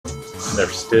They're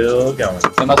still going.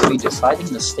 They must be deciding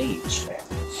the stage.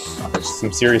 There's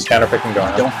some serious counterpicking going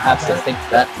on. You don't have to think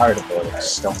that hard about it.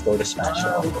 Just don't go to Smash it.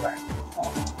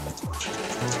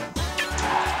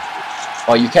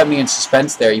 Oh, you kept me in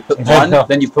suspense there. You put one,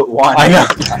 then you put one. I know.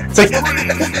 It's like...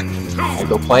 I'll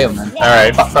go play them then.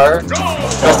 Alright. Buffer.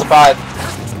 Best of 5.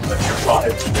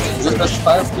 Is this best of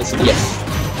 5? Yes.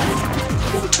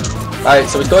 Alright,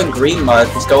 so it's going green mark.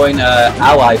 It's going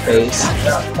ally phase.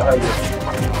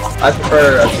 I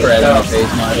prefer enemy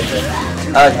phase mark.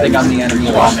 I think I'm the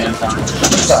enemy one man time.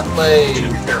 Play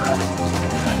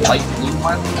light blue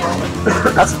mark.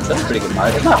 That's a pretty good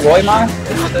mark. Isn't that Roymar?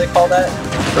 Isn't what they call that?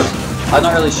 I'm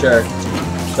not really sure.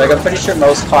 Like, I'm pretty sure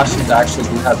most costumes actually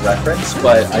do have reference,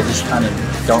 but I just kind of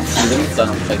don't see them because I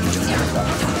don't play the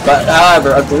game. But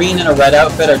however, a green and a red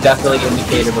outfit are definitely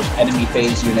indicative of enemy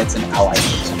phase units and ally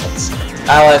phase units.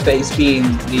 Ally phase being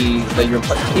your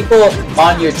people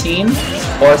on your team,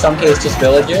 or in some cases just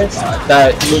villagers,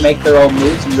 that you make their own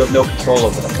moves and you have no control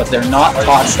over them, but they're not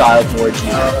hostile towards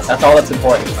you. That's all that's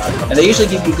important. And they usually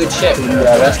give you good shit when you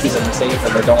rescue them and save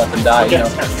them or don't let them die, you know,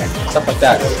 stuff like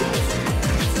that.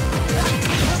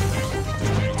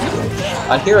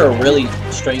 I hear a really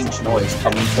strange noise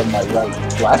coming from my right.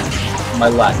 Left? My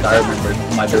left, I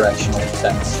remember my directional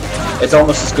sense. It's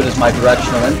almost as good as my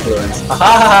directional influence. Ha ha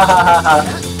ha ha ha!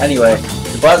 Anyway,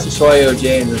 the buzz of Shoyo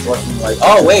James is looking like...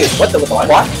 Oh wait, what the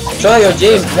what? Shoyo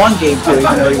James won game 2 even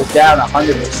though he was down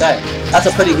 100%. That's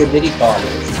a pretty good diddy call.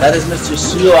 That is Mr.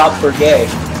 Suo out for gay.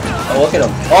 Oh, look at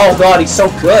him. Oh god, he's so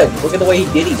good! Look at the way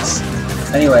he diddies.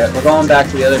 Anyway, we're going back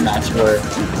to the other match where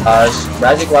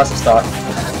Raziek lost his stock.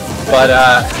 But,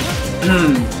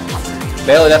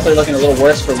 Bailo definitely looking a little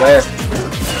worse for wear.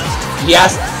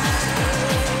 Yes!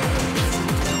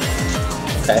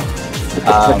 Okay.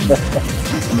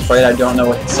 I'm afraid I don't know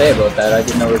what to say about that. I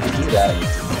didn't know where to do that.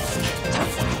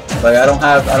 Like, I don't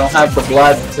have the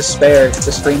blood to spare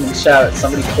to scream and shout.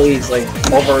 Somebody please, like,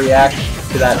 overreact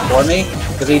to that for me.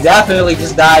 Because he definitely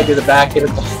just died to the back hit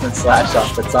of Dolphin Slash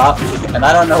off the top. And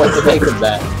I don't know what to make of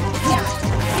that.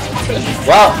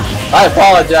 Well, I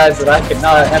apologize that I could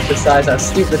not emphasize how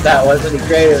stupid that was any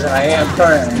greater than I am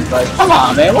currently. Like, come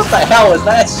on, man, what the hell was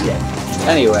that shit?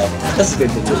 Anyway, this is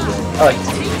good to do. I like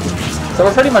this. So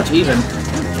we're pretty much even.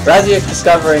 Raziek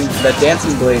discovering that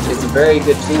Dancing Blade is a very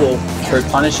good tool for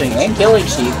punishing and killing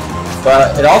Sheik,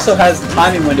 but it also has the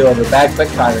timing window of a bad quick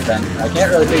time event. I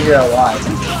can't really figure out why.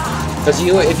 Because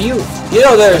if you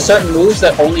know there are certain moves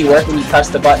that only work when you press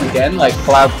the button again, like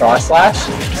Cloud Cross Slash.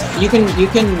 You can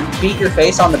beat your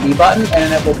face on the B button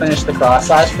and it will finish the cross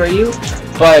slash for you.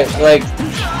 But like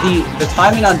the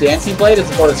timing on Dancing Blade is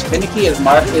about as finicky as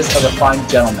Mark is a refined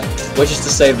gentleman, which is to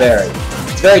say very.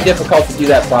 It's very difficult to do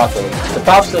that properly. The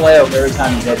props to layout every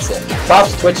time he hits it.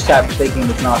 Props to Twitch chat for thinking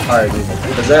it's not hard either,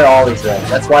 because they're always right.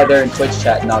 That's why they're in Twitch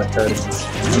chat, not at tournaments.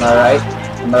 Am I right?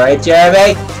 Am I right,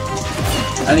 Jeremy?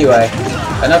 Anyway,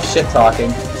 enough shit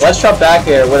talking. Let's jump back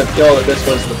here. It would have killed if this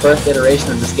was the first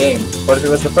iteration of this game. But if it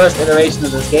was the first iteration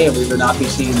of this game, we would not be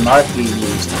seeing Mark being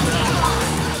used.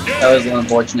 That was an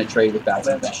unfortunate trade with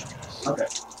Bouncing Fish. Okay.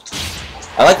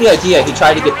 I like the idea. He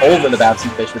tried to get over the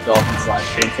Bouncing Fish with Dolphin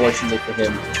Slash, but unfortunately for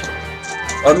him.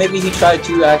 Or maybe he tried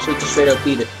to actually just straight up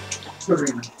beat it.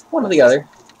 One or the other.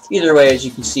 Either way, as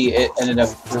you can see, it ended up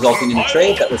resulting in a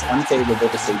trade that was unfavorable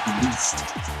to say the least.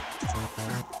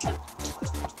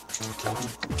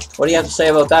 What do you have to say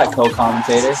about that,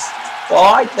 co-commentator?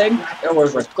 Well, I think it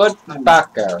was a good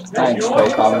backer. Thanks,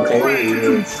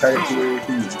 co-commentator. Credit to your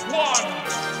team.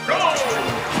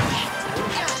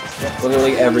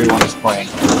 Literally everyone is playing.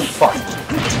 Fuck.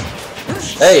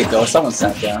 There you go, someone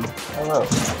sat down. Hello.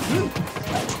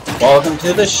 Welcome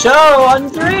to the show on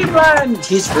Dreamland!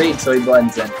 He's green, so he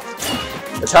blends in.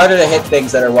 It's harder to hit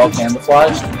things that are well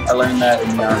camouflaged. I learned that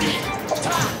in the army.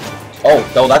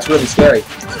 Oh, no, that's really scary.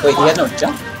 Wait, he had no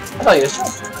jump? I thought he was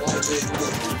jumping.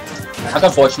 That's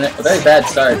unfortunate. A very bad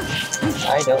start.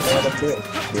 I don't know what to do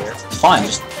here. It's fine,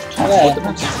 just talk about the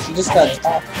match. You just gotta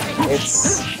talk.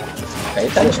 It's... Pay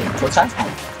attention. What's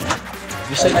happening? If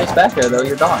you say nice back there, though,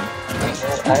 you're gone. I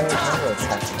don't know what's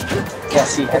happening.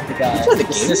 Yes, you hit the guy.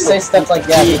 Just say stuff like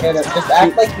that. You hit him. Just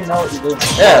act like you know what you're doing.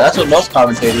 Yeah, that's what most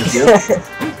commentators do.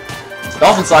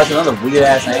 Dolphin Slash is another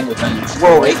weird-ass angle thing.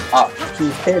 Whoa, wait up. He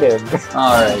hit him.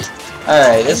 Alright.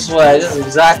 Alright, this is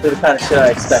exactly the kind of shit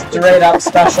I expected. Straight up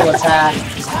special attack.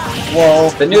 Whoa.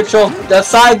 The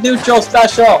side neutral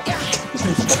special!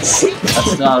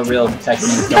 That's not a real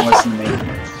technique, don't listen to me.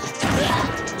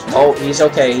 Oh, he's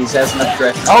okay, he has enough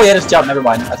drift. Oh, he had his jump, never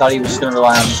mind. I thought he was just gonna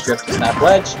rely on his drift to snap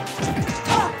ledge.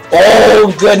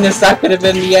 Oh, goodness, that could have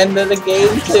been the end of the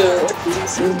game, too. He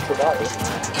soon forgot it.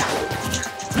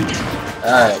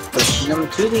 Alright, pushing him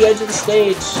to the edge of the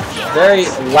stage. Very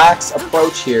lax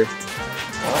approach here.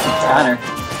 Counter.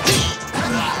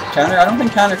 Counter? I don't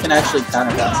think counter can actually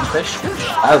counter bouncing fish.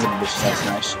 That was an ambitious ass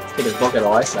smash. Take his look at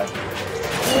all I said.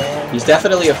 He's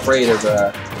definitely afraid of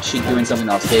Sheik doing something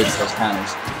off stage with those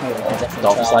counters.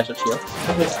 Dolphin slash up shield.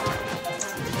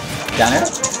 Counter?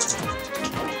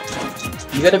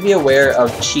 You gotta be aware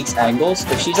of Sheik's angles.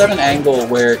 If she's at an angle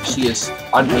where she is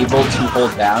unable to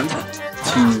hold down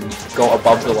to go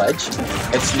above the ledge,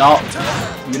 it's not,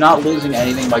 you're not losing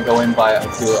anything by going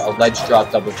through a ledge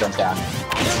drop double jump down.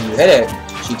 If you hit it,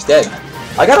 Sheik's dead.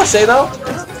 I gotta say though,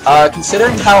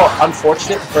 considering how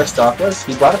unfortunate the first stock was,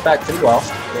 he brought it back pretty well.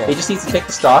 Yeah. He just needs to take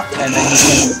the stock and then he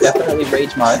can definitely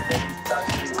rage mod.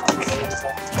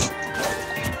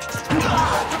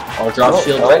 Or drop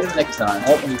shield right in the next time.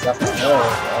 Oh, he's definitely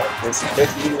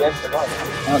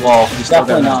well, he's still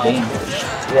definitely not. Game.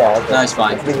 Yeah, okay. No, he's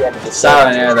fine. Sour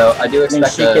in air though. I do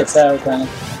expect she gets out, then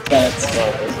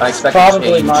I expect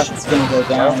probably Mark's gonna go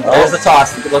down. There's the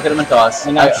toss. Look at him and toss.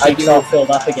 And now Sheik's all filled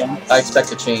up again. I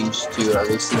expect a change to at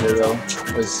least either though,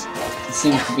 because it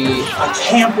seems to be. I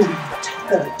can't believe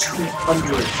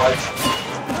 200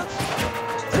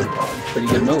 Pretty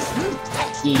good move.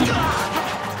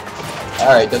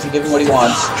 Alright, doesn't give him what he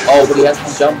wants. Oh, but he has to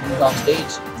jump off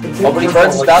stage. Oh, but he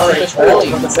burns his bouncing fish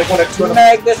early.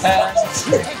 Magnet hands.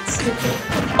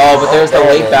 Oh, but there's the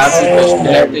late bouncing fish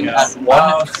connecting at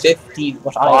 155.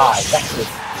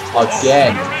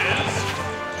 Again.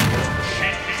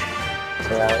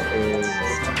 That is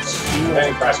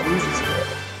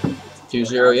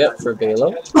 2-0 yet for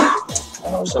Bailo.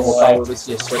 So we'll probably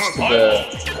see a switch to the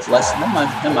less.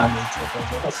 Never mind.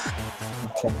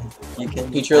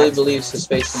 He truly believes his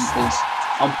spacing is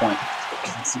on point.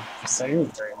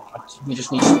 He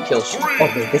just needs to kill Sheik.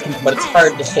 But it's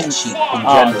hard to hit Sheik in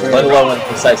general, let alone with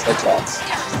precise headshots.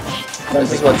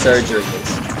 This is what surgery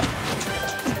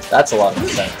is. That's a lot of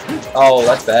percent. Oh,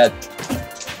 that's bad.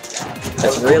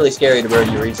 It's really scary to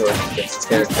burn your resources against this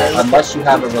character, unless you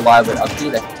have a reliable upkey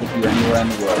that can take you anywhere in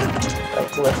the world.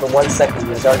 For 1 second, he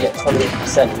was already at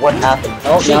 28%. What happened?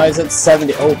 Oh, now he's at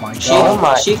 70. Oh my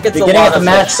god. Sheik gets beginning of the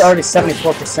match is already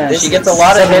 74%. She gets a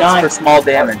lot of hits for small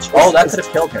damage. Oh, that could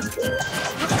have killed him.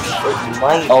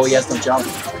 Oh, he has no jump.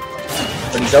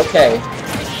 But he's okay.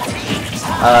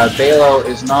 Bailo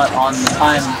is not on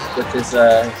time with his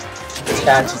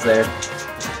catches there.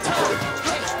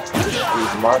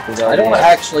 I don't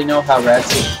actually know how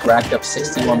Raziek racked up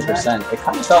 61%. It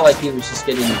kind of felt like he was just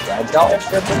getting ragdoll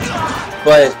dribbles,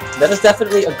 but that is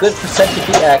definitely a good percent to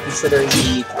be at considering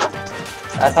he.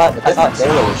 I thought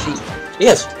Bailo was Sheik. He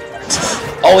is.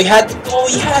 Oh, he had it. Oh,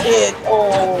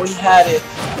 he had it.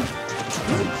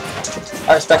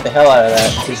 I respect the hell out of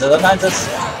that because sometimes that's.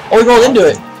 Oh, he rolled into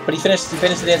it, but he finished the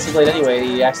dancing blade anyway.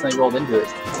 He accidentally rolled into it.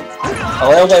 A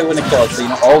little guy wouldn't have killed, so you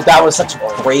know. Oh, that was such a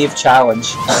brave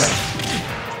challenge.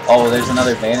 Oh, there's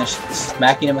another vanish.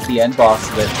 Smacking him with the end box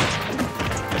of it.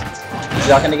 He's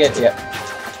not gonna get it.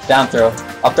 Down throw.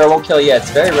 Up throw won't kill yet.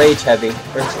 It's very rage heavy.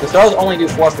 The throws only do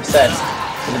 4%.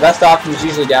 So the best option is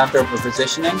usually down throw for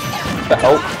positioning. But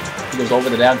oh, he goes over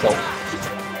the down tilt.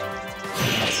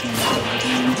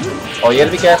 Oh, you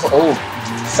gotta be careful. Oh,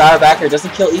 Sour backer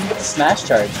doesn't kill even with the smash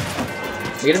charge.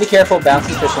 You gotta be careful of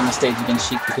bouncing fish on the stage against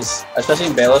Sheik because, especially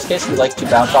in Bailo's case, he likes to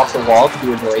bounce off the wall to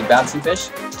do a delayed bouncing fish.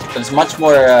 But it's much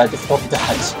more difficult to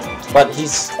dodge. But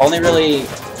he's only really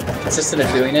consistent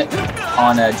at doing it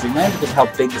on Dreamland because of how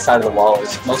big the side of the wall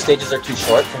is. Most stages are too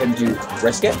short for him to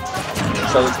risk it.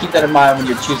 So let's keep that in mind when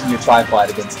you're choosing your tripod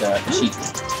against Sheik.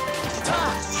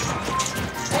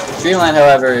 Dreamland,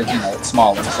 however, is, it's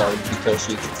smaller, so you can kill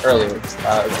Sheik earlier.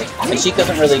 And Sheik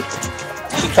doesn't really.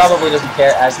 She probably doesn't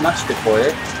care as much for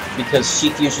it because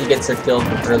Sheik usually gets her killed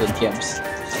with early Kims.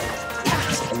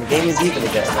 And the game is even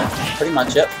again. Pretty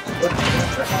much, yep.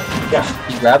 Yeah.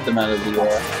 He grabbed them out of the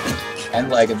end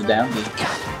leg of the down B.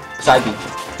 Side B.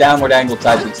 Downward angled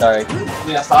side B, sorry.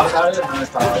 Yeah, I thought about it and I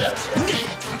thought about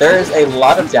it. There is a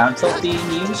lot of down tilt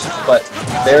being used, but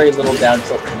very little down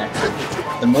tilt connected.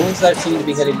 The moves that seem to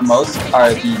be hitting the most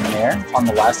are the Nair on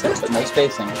the last hit, but no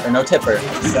spacing. Or no tipper,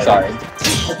 sorry.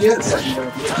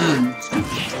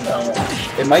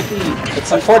 It might be.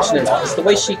 It's unfortunate. It's the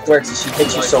way Sheik works. Is she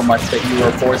hits you so much that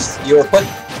you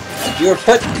were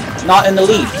put not in the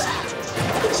lead.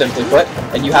 Simply put,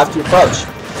 and you have to approach.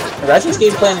 Raziek's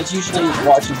game plan is usually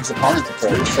watching his opponent's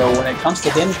approach. So when it comes to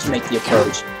him to make the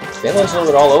approach, Bailo's a little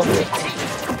bit all over it.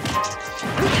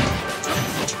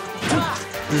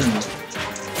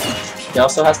 He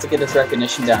also has to get his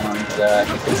recognition down on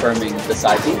confirming the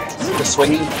side beat. The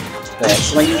swinging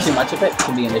too much of it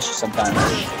can be an issue sometimes.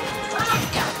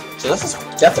 So this is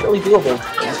definitely doable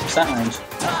in this percent range.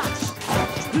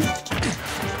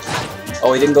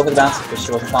 Oh, he didn't go for the bounce because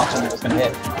she wasn't confident it was going to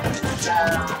hit.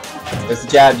 There's the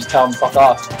jab, just tell him fuck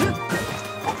off.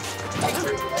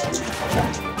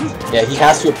 Yeah, he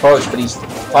has to approach, but he's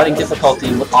finding difficulty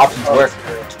with options work.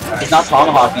 He's not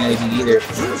tomahawking anything either,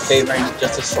 favoring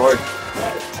just his sword.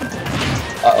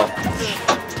 Uh-oh.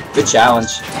 Good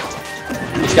challenge.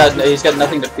 He's got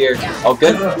nothing to fear. Oh,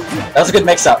 good. That was a good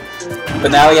mix-up.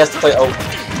 But now he has to play. Oh,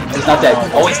 he's not dead.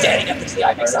 Oh, he's dead. He got the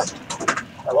eye mix-up.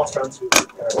 I lost round 2.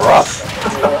 Rough.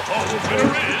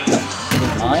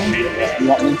 9? You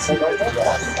want an insult?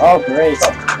 Oh, great.